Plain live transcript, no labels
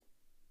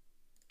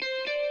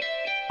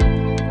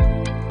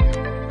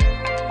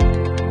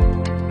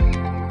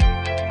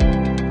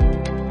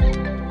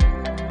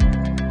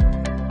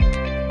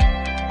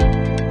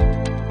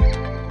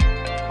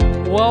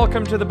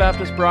welcome to the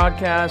Baptist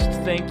Broadcast.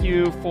 Thank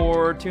you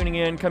for tuning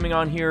in, coming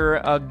on here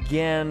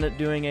again,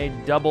 doing a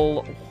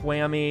double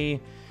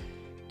whammy.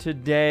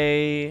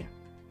 Today,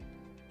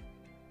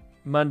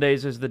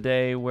 Mondays is the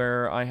day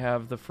where I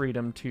have the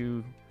freedom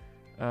to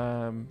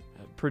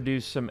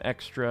produce some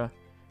extra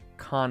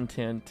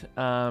content.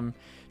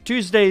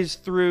 Tuesdays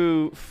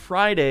through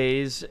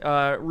Fridays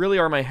really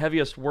are my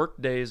heaviest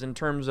work days in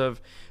terms of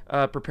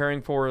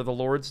preparing for the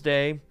Lord's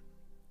Day.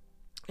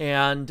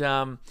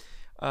 And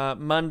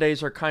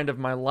Mondays are kind of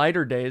my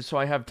lighter days, so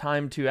I have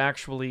time to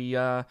actually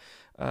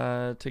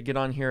to get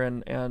on here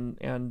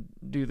and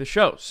do the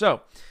show.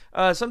 So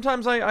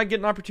sometimes I get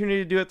an opportunity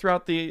to do it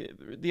throughout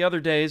the other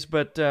days,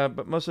 but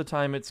most of the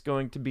time it's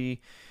going to be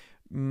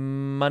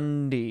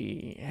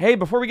Monday. Hey,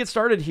 before we get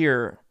started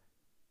here,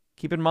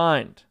 keep in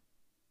mind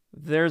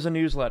there's a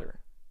newsletter,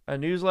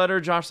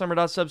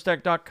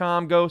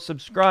 joshsummer.substack.com. Go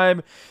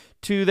subscribe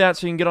to that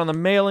so you can get on the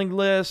mailing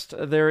list.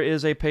 There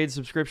is a paid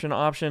subscription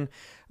option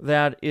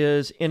that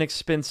is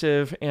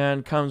inexpensive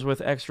and comes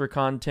with extra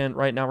content.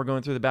 Right now we're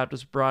going through the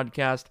Baptist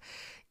Broadcast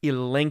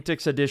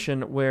Elanctics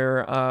edition,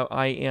 where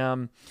I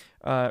am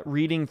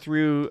reading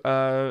through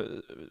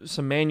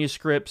some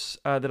manuscripts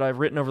that I've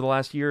written over the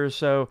last year or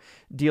so,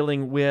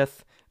 dealing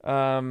with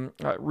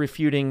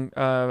refuting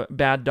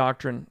bad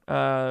doctrine,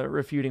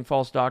 refuting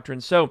false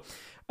doctrine. So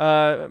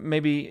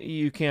maybe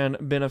you can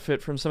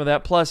benefit from some of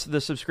that. Plus,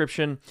 the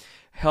subscription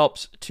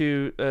helps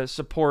to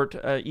support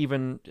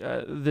even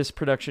this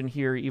production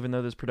here, even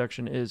though this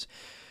production is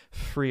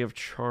free of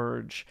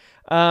charge.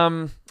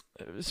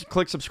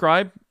 Click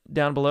subscribe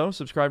down below.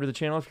 Subscribe to the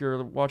channel if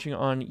you're watching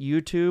on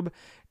YouTube,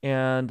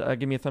 and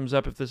give me a thumbs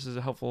up if this is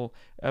a helpful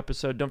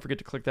episode. Don't forget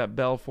to click that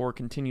bell for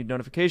continued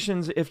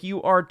notifications. If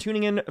you are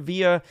tuning in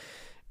via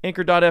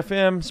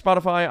Anchor.fm,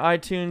 Spotify,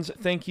 iTunes,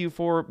 thank you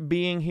for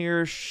being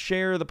here.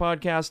 Share the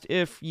podcast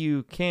if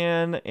you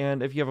can,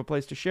 and if you have a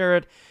place to share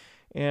it,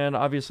 and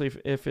obviously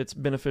if it's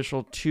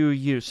beneficial to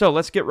you. So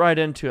let's get right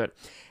into it.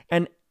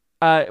 And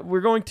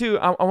we're going to,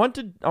 I want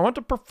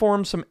to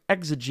perform some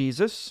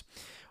exegesis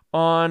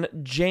on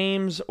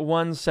James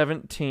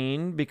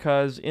 1:17,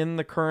 because in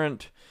the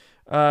current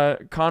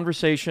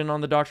conversation on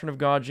the doctrine of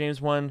God,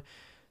 James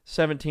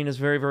 1:17 is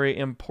very, very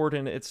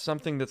important. It's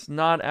something that's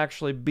not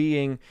actually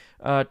being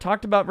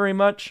talked about very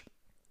much.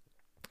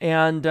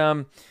 And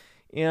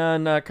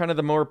in kind of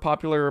the more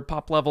popular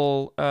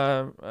pop-level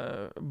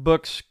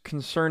books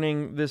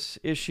concerning this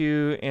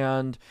issue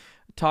and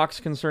talks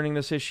concerning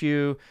this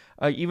issue,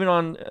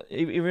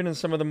 even in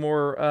some of the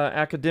more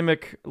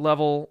academic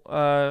level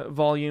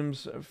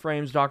volumes,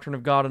 Frame's Doctrine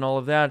of God and all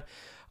of that,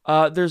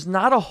 there's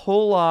not a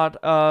whole lot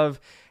of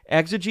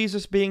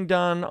exegesis being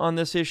done on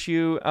this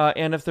issue,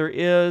 and if there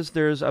is,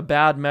 there's a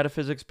bad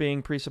metaphysics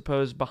being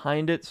presupposed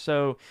behind it.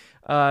 So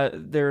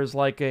there's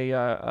like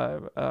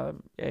a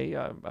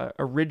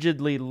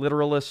rigidly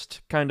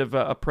literalist kind of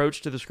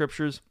approach to the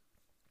scriptures,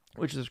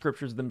 which the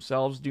scriptures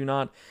themselves do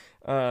not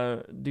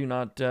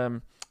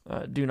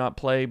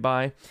play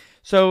by.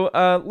 So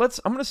I'm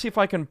going to see if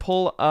I can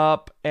pull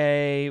up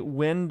a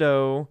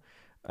window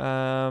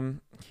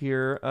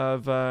here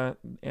of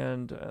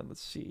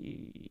let's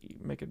see,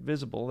 make it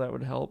visible. That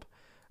would help.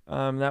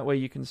 That way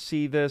you can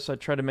see this. I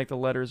try to make the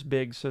letters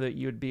big so that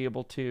you would be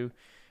able to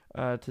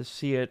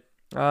see it.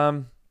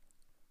 So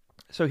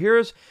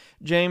here's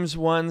James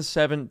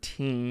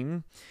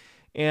 1:17,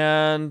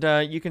 and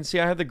you can see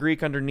I have the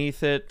Greek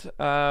underneath it.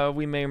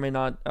 We may or may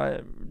not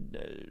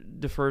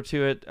defer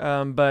to it,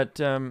 but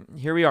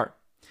here we are.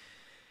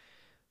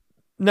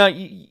 Now,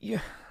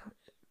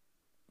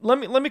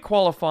 let me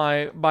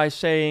qualify by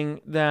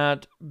saying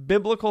that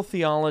biblical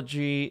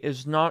theology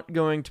is not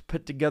going to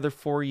put together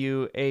for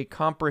you a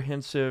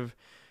comprehensive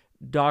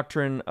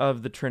doctrine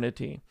of the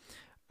Trinity.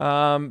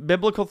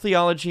 Biblical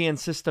theology and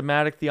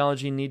systematic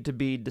theology need to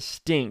be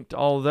distinct,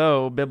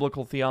 although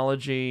biblical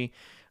theology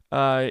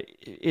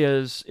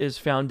is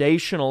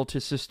foundational to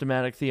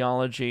systematic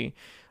theology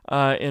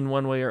in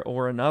one way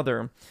or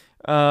another.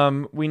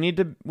 We need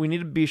to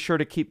be sure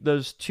to keep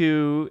those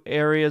two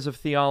areas of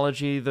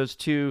theology, those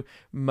two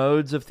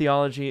modes of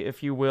theology,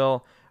 if you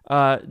will,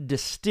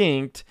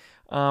 distinct,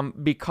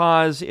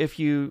 because if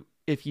you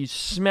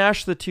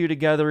smash the two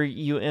together,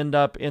 you end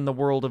up in the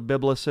world of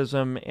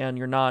biblicism, and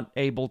you're not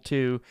able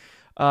to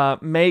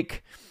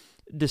make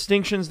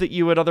distinctions that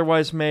you would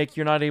otherwise make.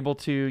 You're not able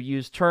to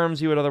use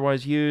terms you would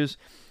otherwise use,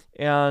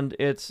 and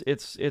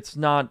it's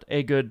not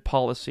a good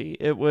policy.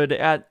 It would,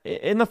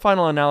 in the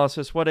final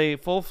analysis, what a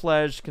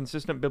full-fledged,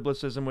 consistent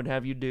biblicism would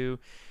have you do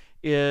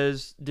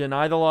is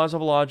deny the laws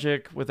of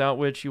logic, without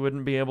which you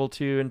wouldn't be able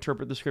to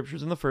interpret the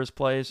scriptures in the first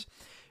place.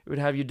 It would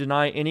have you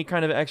deny any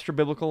kind of extra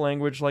biblical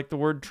language like the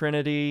word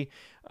Trinity,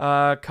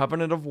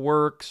 covenant of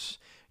works,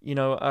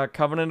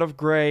 covenant of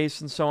grace,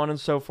 and so on and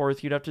so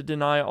forth. You'd have to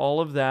deny all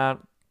of that.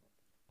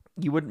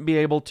 You wouldn't be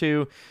able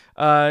to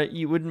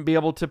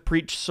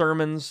preach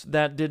sermons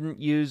that didn't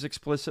use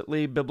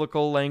explicitly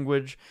biblical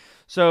language.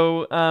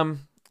 So,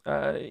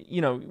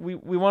 we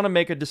want to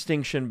make a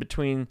distinction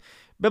between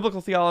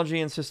biblical theology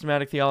and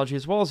systematic theology,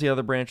 as well as the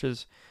other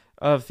branches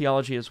of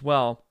theology as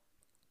well.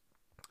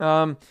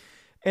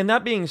 And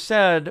that being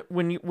said,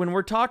 when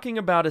we're talking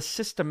about a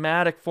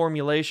systematic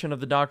formulation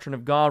of the doctrine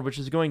of God, which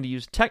is going to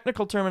use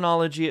technical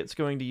terminology, it's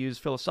going to use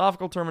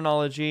philosophical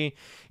terminology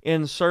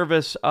in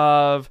service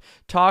of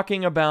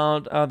talking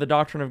about the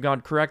doctrine of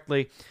God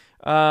correctly,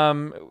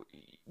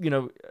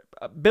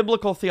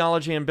 biblical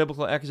theology and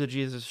biblical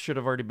exegesis should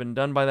have already been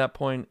done by that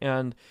point,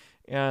 and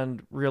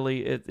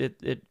really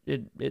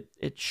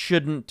it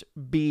shouldn't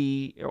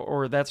be,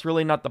 or that's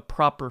really not the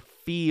proper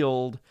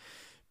field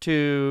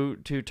to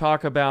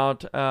talk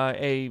about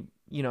a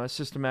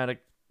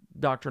systematic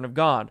doctrine of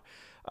God.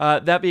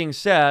 That being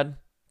said,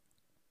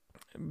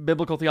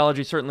 biblical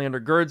theology certainly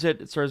undergirds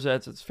it. It serves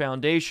as its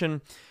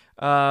foundation.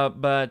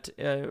 But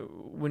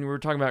when we're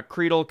talking about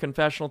creedal,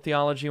 confessional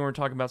theology, when we're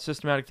talking about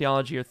systematic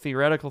theology or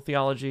theoretical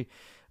theology,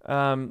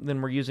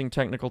 then we're using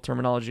technical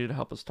terminology to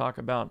help us talk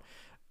about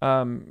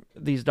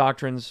these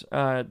doctrines,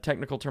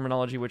 technical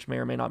terminology which may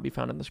or may not be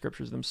found in the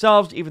scriptures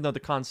themselves, even though the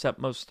concept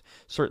most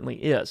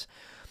certainly is.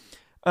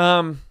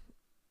 And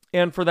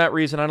for that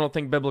reason, I don't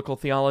think biblical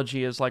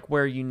theology is like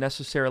where you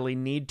necessarily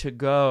need to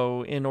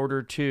go in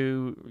order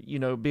to,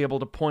 be able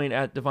to point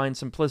at divine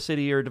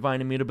simplicity or divine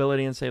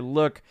immutability and say,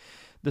 look,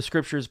 the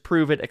scriptures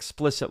prove it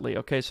explicitly.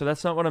 Okay, so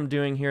that's not what I'm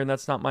doing here, and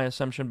that's not my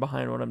assumption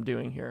behind what I'm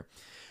doing here.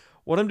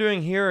 What I'm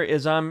doing here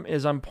is I'm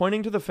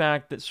pointing to the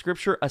fact that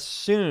scripture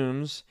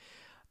assumes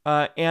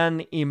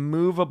an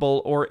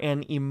immovable or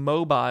an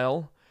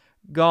immobile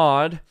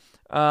God,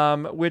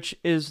 which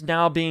is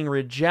now being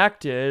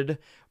rejected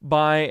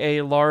by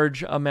a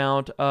large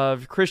amount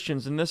of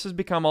Christians. And this has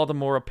become all the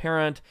more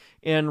apparent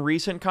in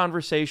recent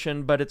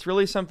conversation, but it's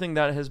really something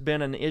that has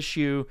been an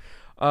issue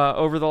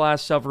over the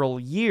last several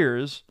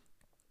years.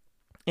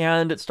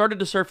 And it started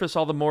to surface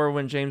all the more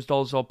when James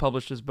Dolezal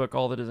published his book,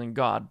 All That Is in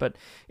God. But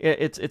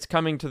it's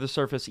coming to the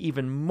surface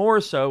even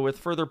more so with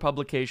further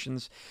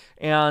publications.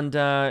 And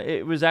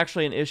it was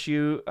actually an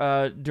issue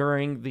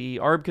during the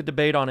ARBCA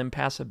debate on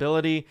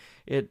impassibility.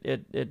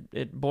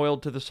 It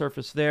boiled to the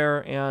surface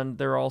there, and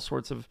there are all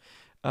sorts of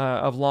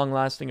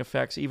long-lasting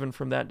effects even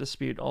from that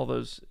dispute all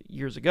those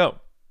years ago.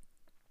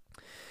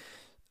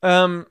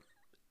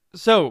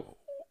 So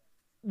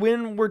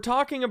when we're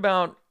talking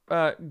about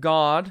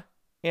God,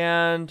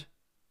 and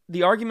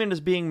the argument is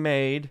being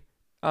made,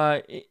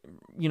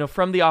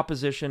 from the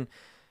opposition,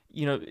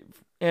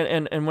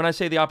 and when I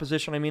say the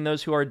opposition, I mean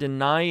those who are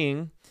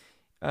denying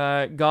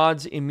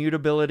God's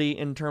immutability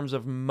in terms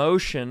of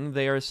motion.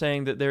 They are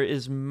saying that there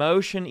is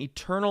motion,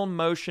 eternal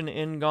motion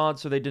in God,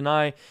 so they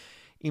deny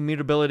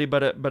immutability,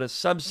 but a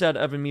subset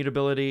of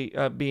immutability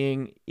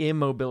being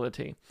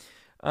immobility.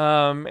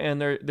 And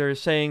they're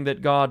saying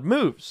that God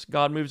moves.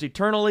 God moves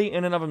eternally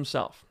in and of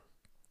himself.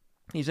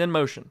 He's in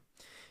motion,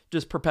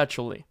 just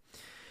perpetually.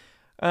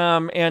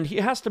 And he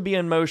has to be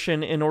in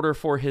motion in order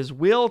for his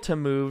will to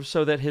move,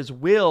 so that his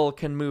will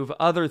can move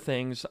other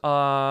things.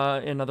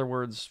 In other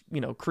words,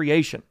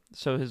 creation.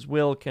 So his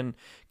will can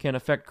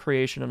affect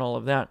creation and all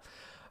of that.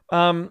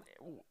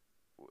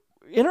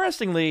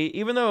 Interestingly,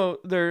 even though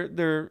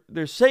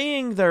they're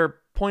saying their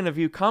point of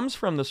view comes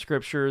from the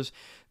scriptures,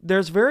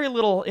 there's very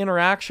little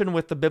interaction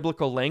with the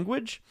biblical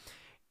language.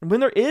 And when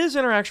there is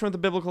interaction with the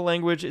biblical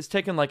language, it's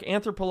taken like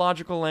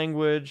anthropological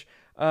language,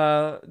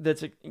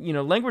 that's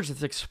language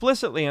that's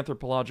explicitly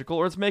anthropological,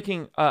 or it's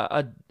making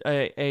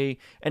an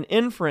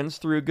inference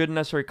through good and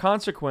necessary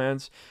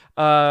consequence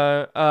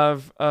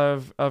of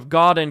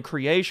God and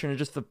creation, and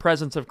just the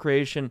presence of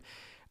creation,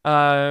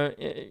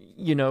 in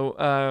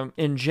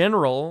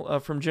general,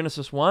 from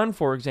Genesis 1,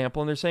 for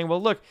example. And they're saying,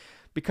 well, look,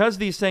 because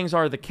these things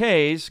are the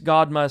case,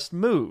 God must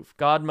move.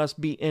 God must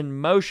be in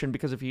motion,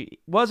 because if he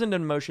wasn't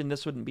in motion,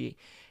 this wouldn't be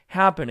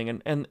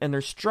happening. And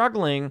they're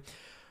struggling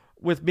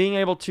with being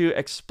able to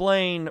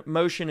explain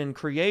motion in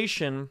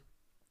creation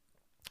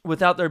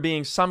without there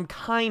being some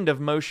kind of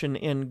motion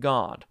in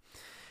God.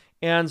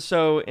 And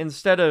so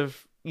instead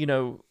of,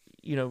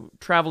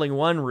 traveling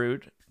one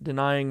route,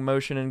 denying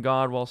motion in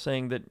God while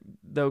saying that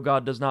though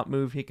God does not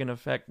move, he can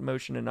affect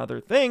motion in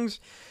other things,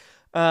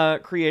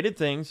 created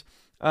things,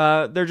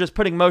 they're just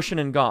putting motion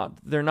in God.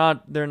 They're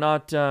not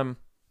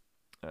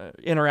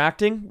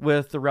interacting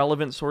with the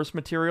relevant source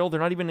material. They're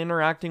not even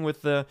interacting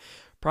with the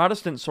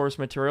Protestant source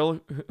material,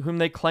 whom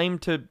they claim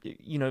to,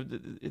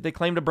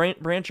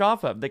 branch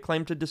off of. They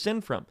claim to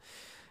descend from,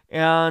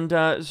 and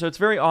so it's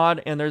very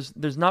odd. And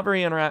there's not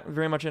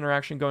very much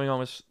interaction going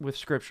on with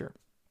Scripture.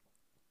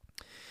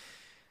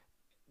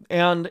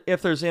 And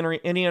if there's any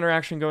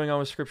interaction going on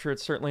with Scripture,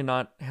 it's certainly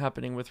not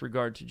happening with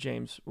regard to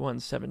James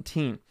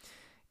 1:17.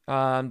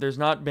 There's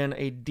not been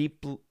a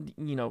deep,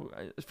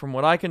 from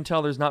what I can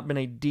tell, there's not been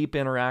a deep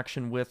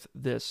interaction with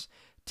this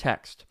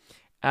text.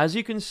 As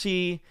you can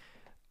see,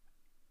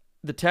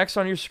 the text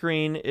on your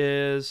screen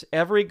is,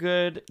 every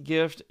good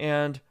gift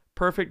and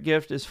perfect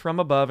gift is from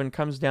above and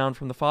comes down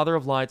from the Father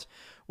of lights,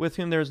 with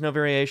whom there is no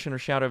variation or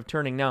shadow of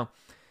turning. Now,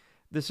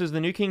 this is the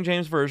New King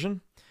James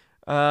Version,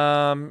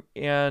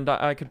 and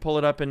I could pull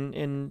it up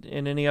in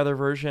any other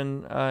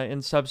version.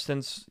 In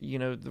substance,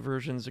 the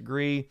versions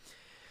agree.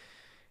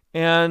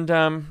 And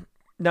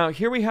now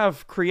here we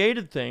have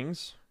created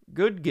things.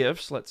 good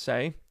gifts, let's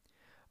say,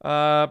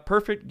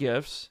 perfect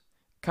gifts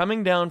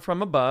coming down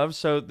from above.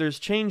 So there's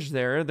change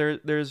there.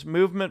 There's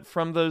movement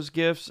from those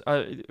gifts.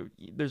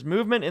 There's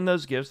movement in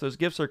those gifts. Those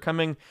gifts are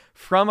coming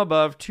from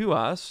above to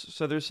us.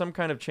 So there's some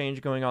kind of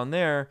change going on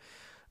there.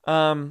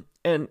 And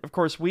of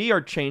course, we are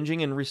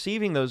changing and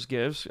receiving those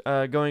gifts,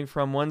 going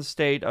from one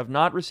state of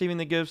not receiving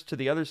the gifts to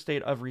the other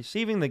state of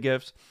receiving the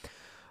gifts.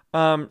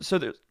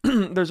 So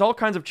there's all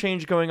kinds of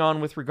change going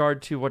on with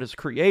regard to what is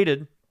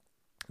created,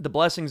 the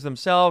blessings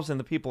themselves, and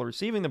the people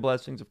receiving the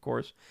blessings, of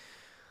course.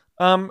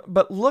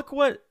 But look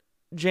what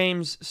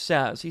James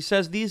says. He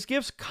says, these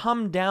gifts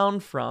come down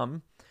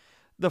from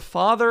the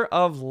Father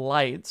of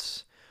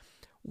lights,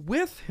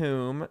 with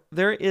whom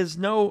there is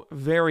no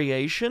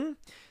variation.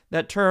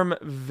 That term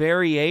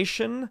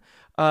variation,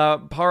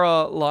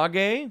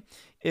 paralage,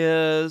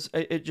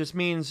 it just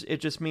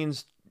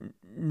means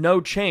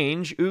no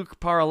change. Uk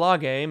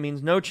paralage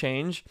means no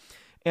change.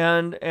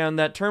 And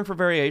that term for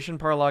variation,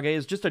 paralage,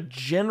 is just a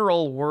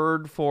general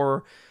word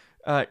for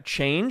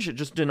change. It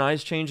just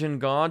denies change in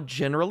God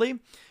generally.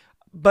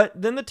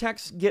 But then the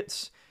text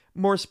gets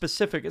more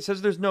specific. It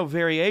says there's no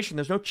variation,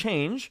 there's no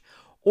change,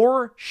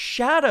 or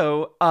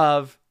shadow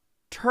of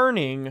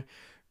turning,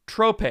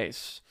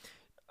 tropes.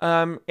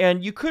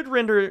 And you could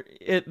render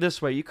it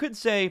this way. You could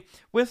say,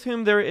 with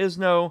whom there is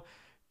no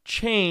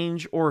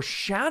change or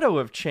shadow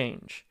of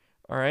change.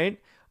 All right?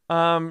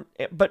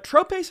 But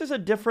tropes is a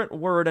different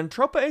word, and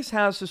tropes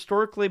has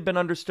historically been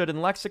understood,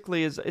 and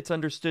lexically it's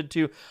understood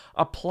to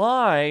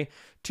apply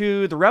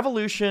to the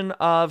revolution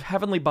of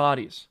heavenly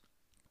bodies.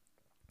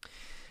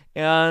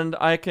 And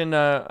I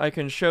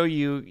can show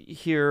you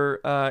here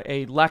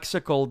a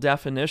lexical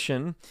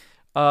definition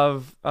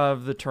of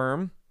the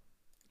term.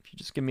 If you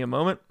just give me a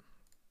moment.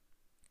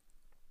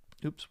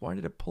 Oops, why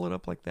did it pull it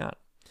up like that?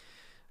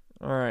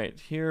 All right,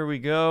 here we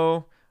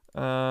go.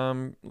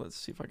 Let's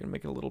see if I can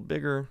make it a little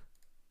bigger.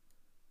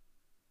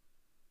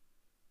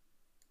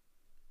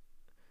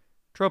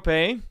 Trope,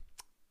 a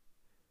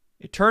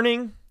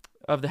turning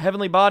of the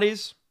heavenly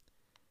bodies.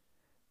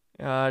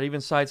 It even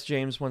cites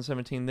James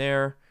 1:17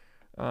 there,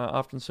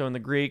 often so in the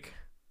Greek,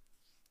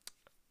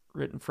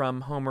 written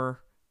from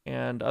Homer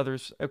and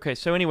others. Okay,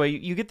 so anyway,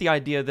 you get the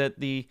idea that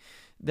the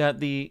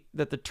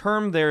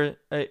term there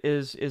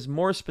is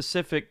more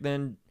specific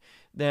than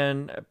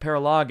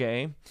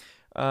paralage.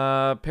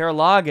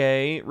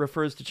 Paralage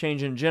refers to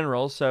change in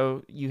general.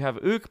 So you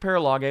have uk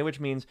paralage, which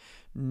means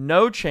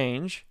no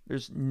change.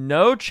 There's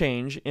no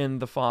change in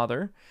the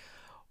Father,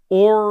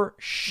 or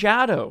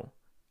shadow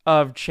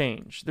of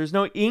change. There's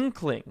no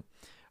inkling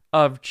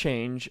of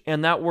change.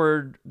 And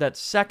that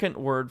second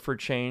word for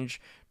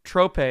change,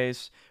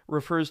 tropes,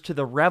 refers to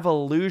the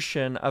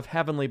revolution of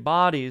heavenly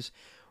bodies,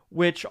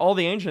 which all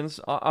the ancients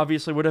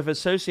obviously would have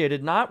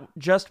associated not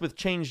just with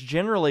change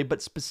generally,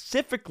 but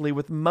specifically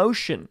with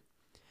motion.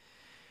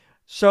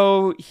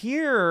 So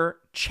here,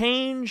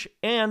 change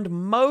and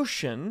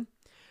motion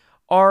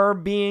are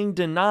being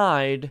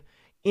denied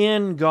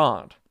in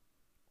God.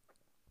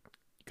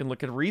 You can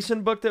look at a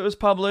recent book that was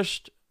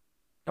published,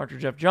 Dr.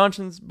 Jeff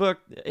Johnson's book,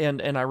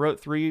 and I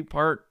wrote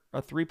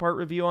a three-part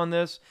review on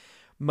this.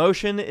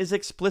 Motion is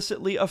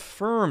explicitly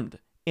affirmed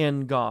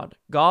in God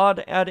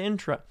ad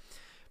intra.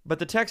 But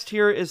the text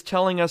here is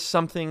telling us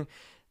something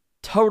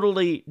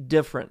totally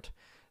different.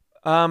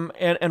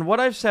 And what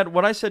I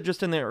said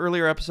just in the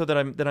earlier episode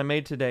that I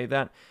made today,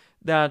 that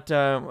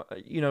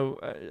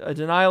a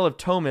denial of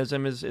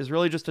Thomism is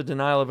really just a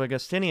denial of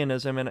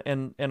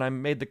Augustinianism, and I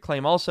made the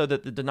claim also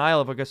that the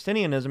denial of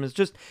Augustinianism is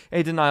just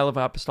a denial of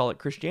apostolic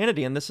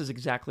Christianity, and this is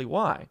exactly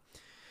why.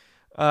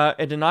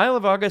 A denial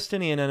of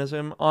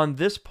Augustinianism on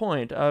this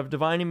point of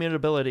divine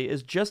immutability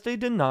is just a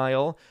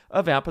denial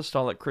of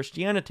apostolic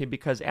Christianity,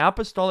 because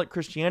apostolic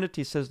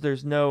Christianity says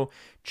there's no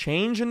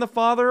change in the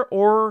Father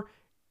or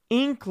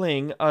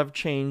inkling of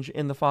change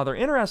in the Father.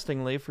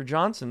 Interestingly, for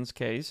Johnson's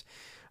case,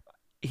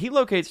 he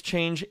locates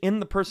change in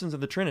the persons of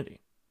the Trinity.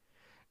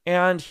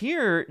 And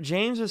here,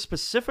 James is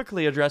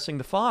specifically addressing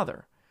the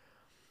Father.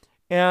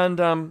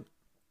 And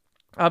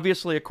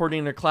obviously,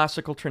 according to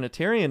classical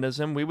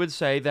Trinitarianism, we would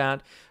say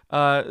that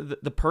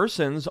the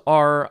persons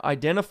are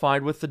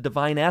identified with the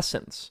divine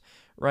essence,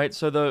 right?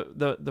 So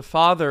the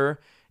Father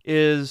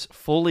is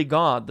fully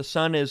God, the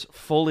Son is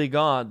fully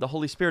God, the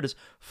Holy Spirit is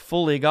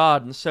fully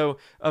God. And so,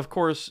 of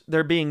course,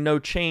 there being no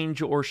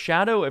change or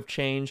shadow of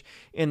change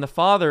in the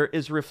Father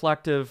is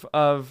reflective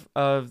of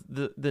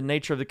the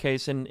nature of the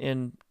case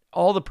in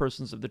all the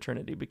persons of the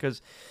Trinity,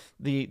 because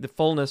the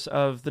fullness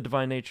of the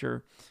divine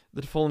nature,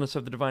 the fullness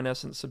of the divine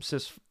essence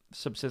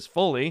subsists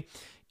fully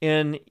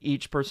in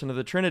each person of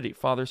the Trinity,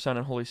 Father, Son,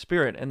 and Holy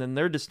Spirit, and then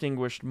they're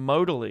distinguished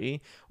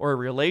modally or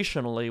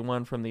relationally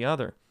one from the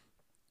other.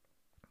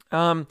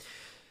 A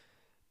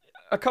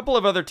couple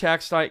of other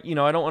texts, I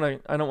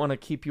don't want to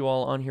keep you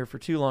all on here for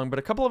too long, but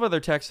a couple of other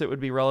texts that would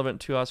be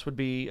relevant to us would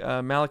be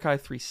Malachi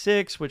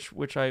 3:6,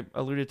 which I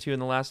alluded to in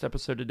the last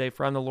episode today.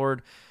 For I'm the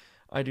Lord,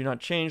 I do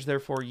not change,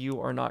 therefore you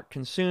are not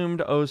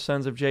consumed, O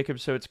sons of Jacob.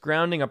 So it's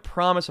grounding a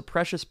promise, a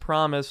precious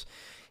promise,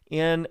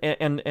 and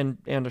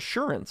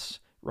assurance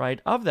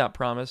right, of that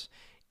promise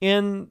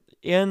in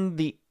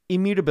the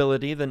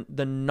immutability,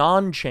 the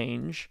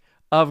non-change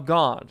of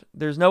God.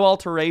 There's no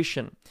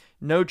alteration,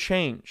 no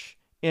change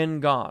in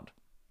God.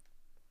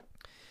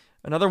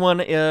 Another one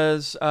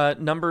is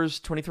Numbers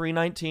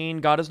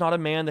 23:19. God is not a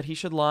man that he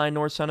should lie,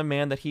 nor son of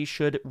man that he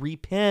should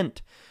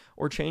repent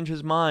or change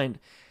his mind.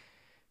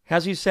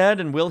 Has he said,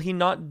 and will he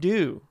not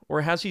do?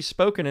 Or has he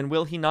spoken, and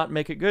will he not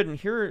make it good? And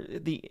here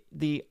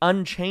the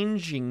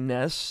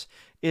unchangingness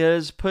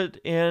is put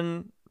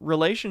in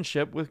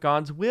relationship with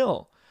God's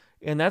will.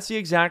 And that's the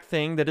exact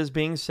thing that is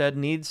being said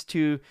needs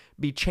to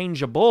be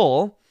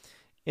changeable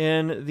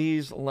in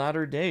these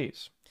latter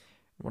days.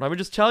 What I would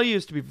just tell you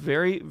is to be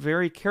very,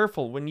 very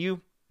careful when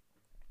you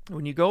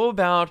go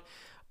about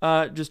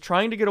just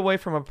trying to get away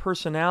from a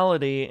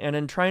personality, and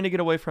in trying to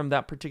get away from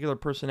that particular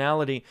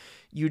personality,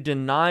 you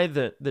deny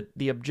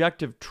the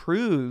objective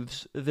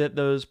truths that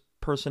those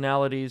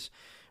personalities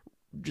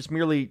just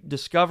merely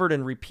discovered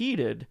and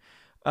repeated.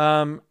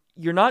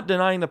 You're not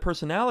denying the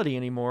personality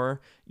anymore.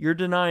 You're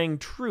denying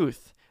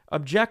truth,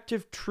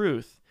 objective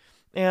truth.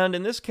 And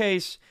in this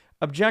case,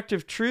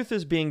 objective truth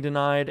is being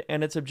denied,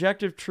 and it's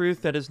objective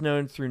truth that is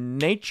known through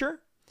nature,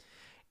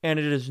 and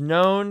it is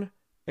known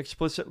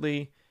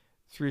explicitly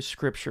through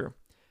Scripture.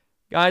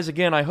 Guys,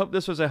 again, I hope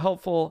this was a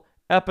helpful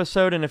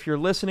episode, and if you're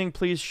listening,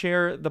 please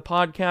share the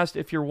podcast.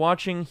 If you're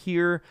watching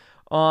here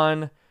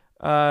on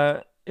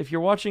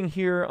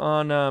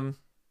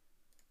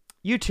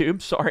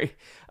YouTube,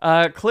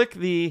 click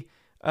the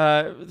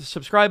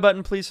subscribe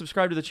button. Please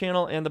subscribe to the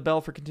channel and the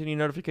bell for continued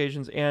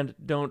notifications. And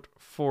don't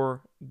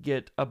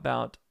forget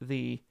about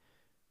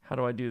how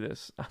do I do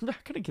this? I'm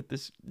not going to get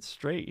this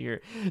straight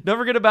here. Don't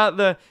forget about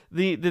the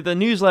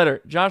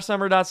newsletter,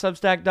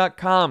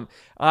 joshsummer.substack.com.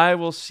 I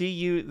will see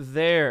you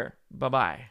there. Bye-bye.